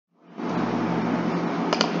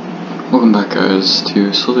Welcome back, guys,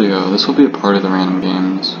 to Slither. This will be a part of the random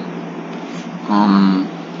games.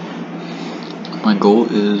 My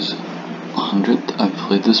goal is 100. I've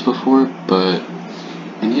played this before, but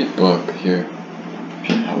I need a book here. I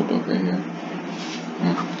should have a book right here.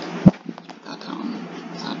 Yeah.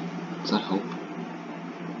 Does that help?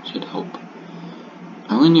 Should help.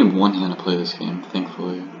 I only need one hand to play this game,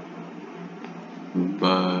 thankfully.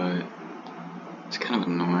 But it's kind of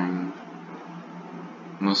annoying.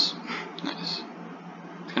 Nice. It's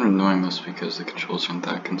kind of annoying this because the controls aren't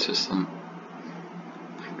that consistent.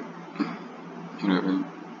 Whatever.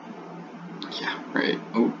 Yeah, right.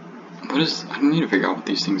 Oh, what is... I need to figure out what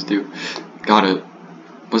these things do. Got it.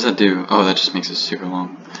 What does that do? Oh, that just makes it super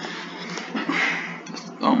long.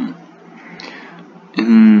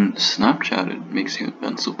 In Snapchat it makes you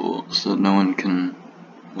invincible so that no one can,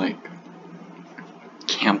 like,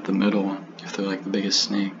 camp the middle if they're like the biggest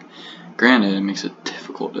snake. Granted, it makes it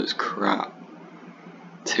difficult as crap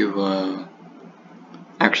to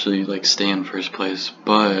actually like stay in first place,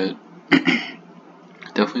 but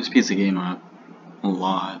definitely speeds the game up a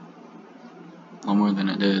lot more than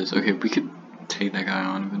it is. Okay, we could take that guy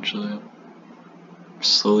on eventually. We're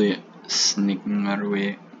slowly sneaking our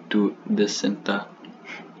way to the center.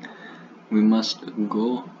 We must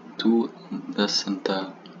go to the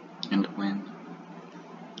center and win.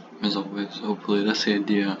 As always, hopefully, that's the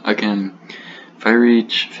idea. Again, if I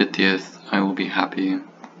reach 50th, I will be happy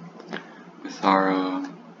with our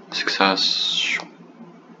success.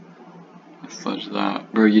 Fudge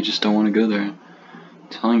that. Bro, you just don't want to go there. I'm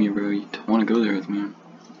telling you, bro, you don't want to go there with me.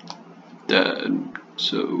 Dead.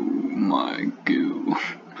 So, my goo.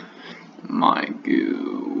 My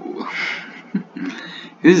goo.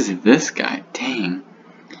 Who's this guy? Dang.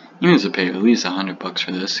 He needs to pay at least $100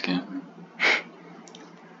 for this skin.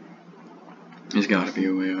 There's gotta be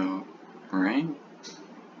a way out. Right?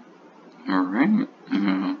 Alright.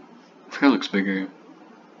 This guy looks bigger.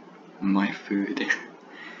 My food.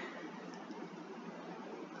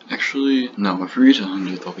 Actually, no, if we reach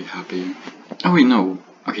 100th, I'll be happy. Oh wait, no.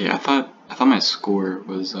 Okay, I thought my score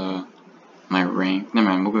was my rank. Never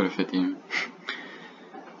mind, we'll go to 50.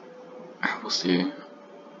 We'll see.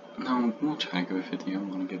 No, we'll try to go to 50. I don't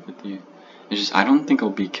want to get 50. It's just I don't think I'll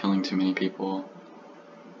be killing too many people.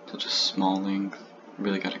 Such a small length.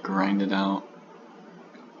 Really gotta grind it out.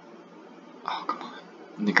 Oh, come on.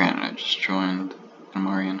 Granted, I just joined. I'm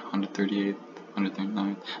already in 138th,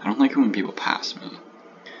 139th. I don't like it when people pass me.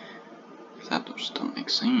 That just don't make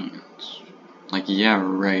sense. Like, yeah,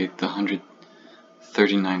 right, the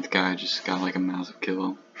 139th guy just got like a massive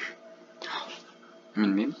kill. I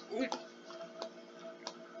mean, maybe.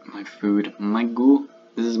 My food, my goo.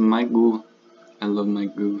 This is my goo. I love my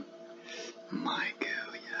goo. My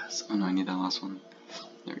goo, yes. Oh no, I need that last one.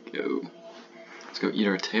 There we go. Let's go eat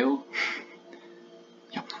our tail.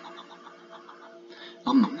 Yep.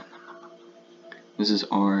 This is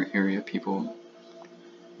our area, people.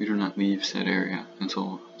 We do not leave said area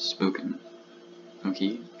until spoken.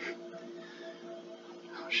 Okay.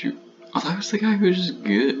 Oh shoot. Oh, that was the guy who was just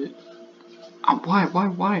good. Oh, why?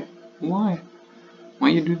 Why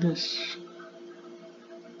you do this?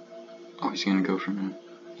 Oh, he's gonna go for me.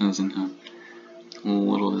 He doesn't know.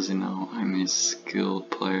 Little does he know, I'm a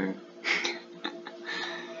skilled player.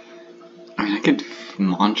 I mean, I could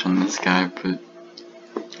launch on this guy, but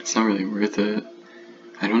it's not really worth it.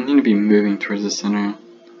 I don't need to be moving towards the center.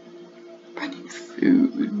 I need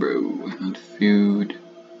food, bro. I need food.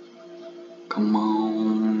 Come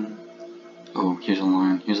on. Oh, here's a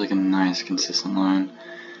line. Here's like a nice, consistent line.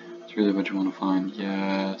 It's really what you want to find.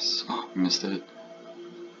 Yes. Oh, missed it.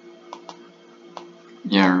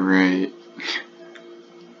 Yeah, right.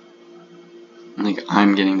 Like,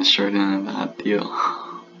 I'm getting destroyed into that deal.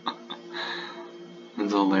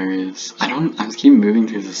 It's hilarious. I just keep moving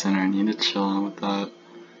through the center. I need to chill out with that.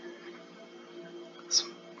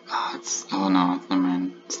 Oh no, never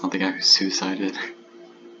mind. It's not the guy who suicided.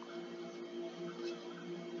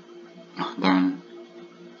 Oh, darn.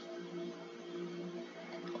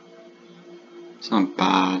 It's not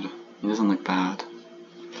bad. He doesn't look bad.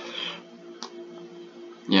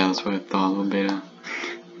 Yeah, that's what I thought, little beta.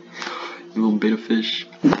 You little beta fish.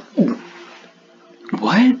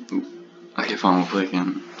 What? Okay, fine, we'll play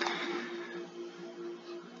again.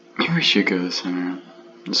 Maybe we should go to the center.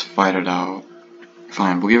 Just fight it out.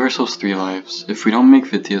 Fine, we'll give ourselves 3 lives. If we don't make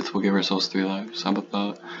 50th, we'll give ourselves 3 lives. How about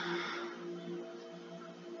that?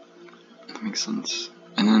 That makes sense.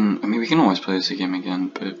 And then, I mean, we can always play this game again,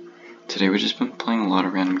 but today we've just been playing a lot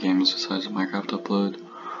of random games besides the Minecraft upload.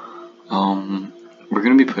 We're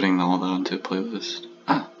gonna be putting all that into a playlist.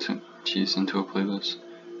 Into a playlist.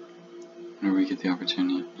 whenever we get the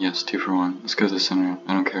opportunity. Yes, 2 for 1. Let's go to the center.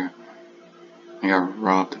 I don't care. I got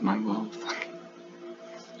robbed of my wealth.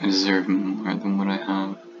 I deserve more than what I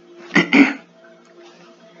have.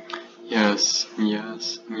 Yes,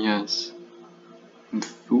 yes, yes.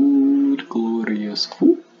 Food, glorious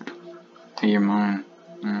food. Hey, you're mine.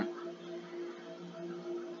 Yeah.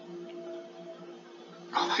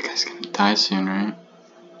 Oh, that guy's gonna die soon, right?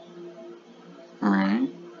 Right?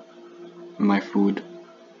 My food.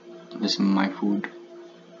 This is my food.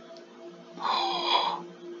 Oh,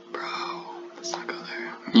 bro. Let's not go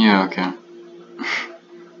there. Yeah, okay.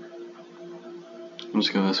 We'll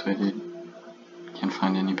just go this way, dude. Can't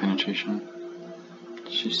find any penetration.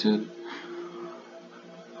 She said.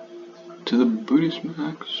 To the booty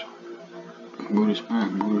smacks. Booty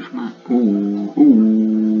smack, booty smack. Ooh,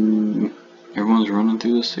 ooh. Everyone's running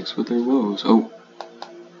through the 6 with their woes. Oh.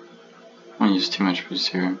 I don't use too much boost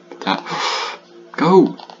here. But that.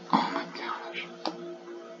 Go! Oh my gosh.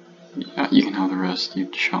 Yeah, you can have the rest, you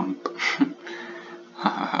chump.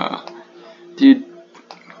 Dude,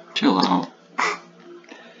 chill out.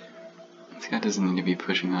 This guy doesn't need to be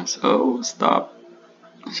pushing us. Oh, stop.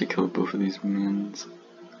 I should kill both of these minions.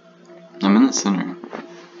 I'm in the center.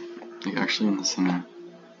 Like, actually in the center.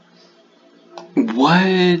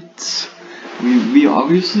 What? We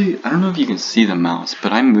obviously, I don't know if you can see the mouse,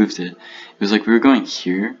 but I moved it. It was like we were going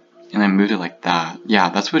here, and I moved it like that. Yeah,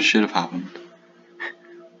 that's what should have happened.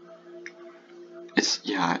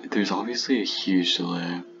 Yeah, there's obviously a huge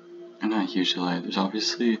delay. Or not a huge delay, there's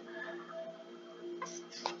obviously...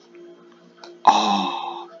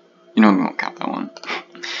 Oh! You know we won't count that one.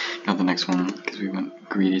 Got the next one, because we went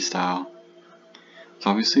greedy style. There's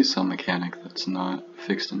obviously some mechanic that's not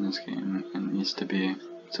fixed in this game, and needs to be.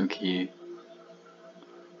 It's okay.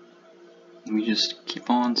 We just keep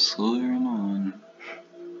on slithering on.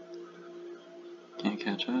 Can't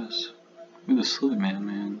catch us. We're the slither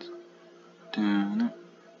man.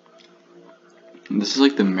 This is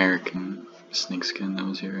like the American snake skin that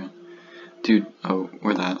was here. Dude, oh,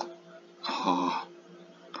 or that. Oh.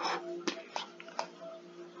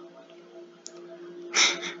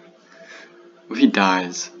 If he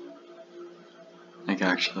dies, like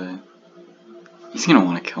actually, he's gonna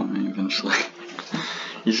want to kill me eventually.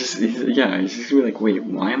 he's just gonna be like, wait,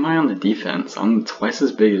 why am I on the defense? I'm twice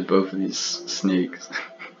as big as both of these snakes.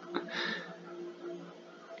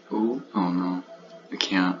 Ooh, oh no, we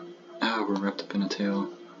can't. Oh, we're wrapped up in a tail.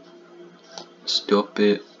 Stop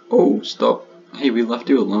it. Oh, stop. Hey, we left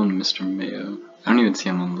you alone, Mr. Mayo. I don't even see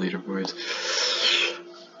him on the leaderboards.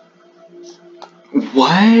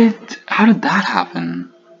 What? How did that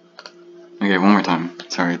happen? Okay, one more time.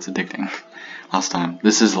 Sorry, it's addicting. Last time.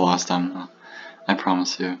 This is the last time. I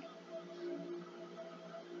promise you.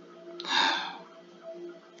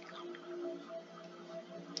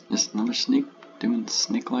 Just another snake doing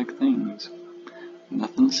snake-like things.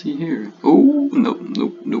 Nothing to see here. Oh, nope.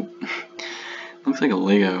 Looks like a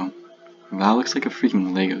Lego. That looks like a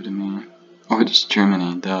freaking Lego to me. Oh, it's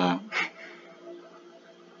Germany, duh.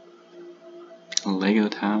 Lego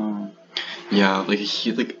town. Yeah, like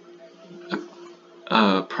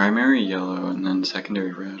a primary yellow and then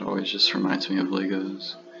secondary red always just reminds me of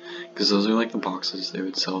Legos. Because those are like the boxes they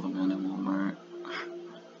would sell them in Walmart.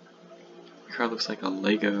 The car looks like a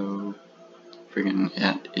Lego friggin'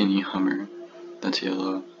 at any Hummer that's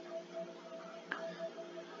yellow.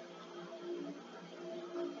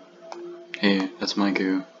 Hey, that's my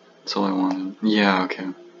goo. That's all I wanted. Yeah, okay.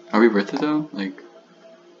 Are we worth it though? Like,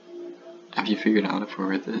 have you figured out if we're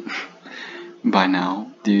worth it? By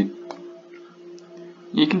now, dude.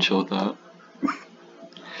 You can chill with that.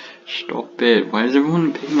 Stop it. Why is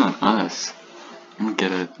everyone picking on us? I don't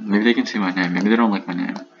get it. Maybe they can see my name. Maybe they don't like my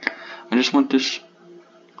name. I just want this.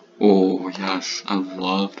 Oh, yes. I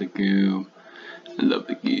love the goo. I love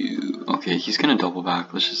the goo. Okay, he's gonna double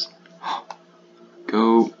back. Let's just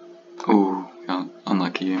go. Oh, got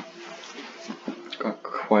unlucky. Got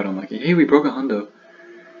quite unlucky. Hey, we broke a hundo.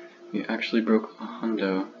 We actually broke a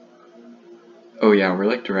hundo. Oh yeah, we're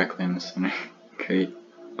like directly in the center. Great.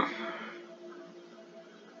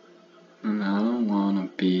 And I don't wanna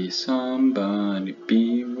be somebody,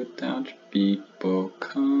 be without you people,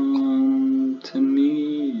 come to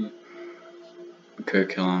me. We could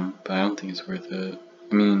kill him, but I don't think it's worth it.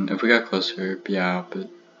 I mean, if we got closer, yeah, but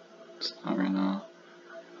it's not right now.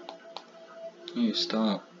 Hey,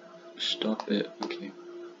 stop. Stop it. Okay.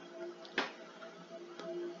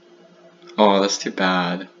 Oh, that's too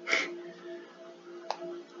bad.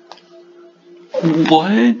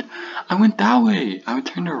 What? I went that way. I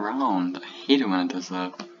turned around. I hate it when it does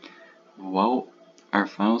that. Well, our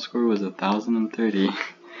final score was 1,030,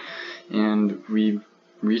 and we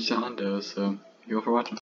reach the hundo, so thank you all for watching.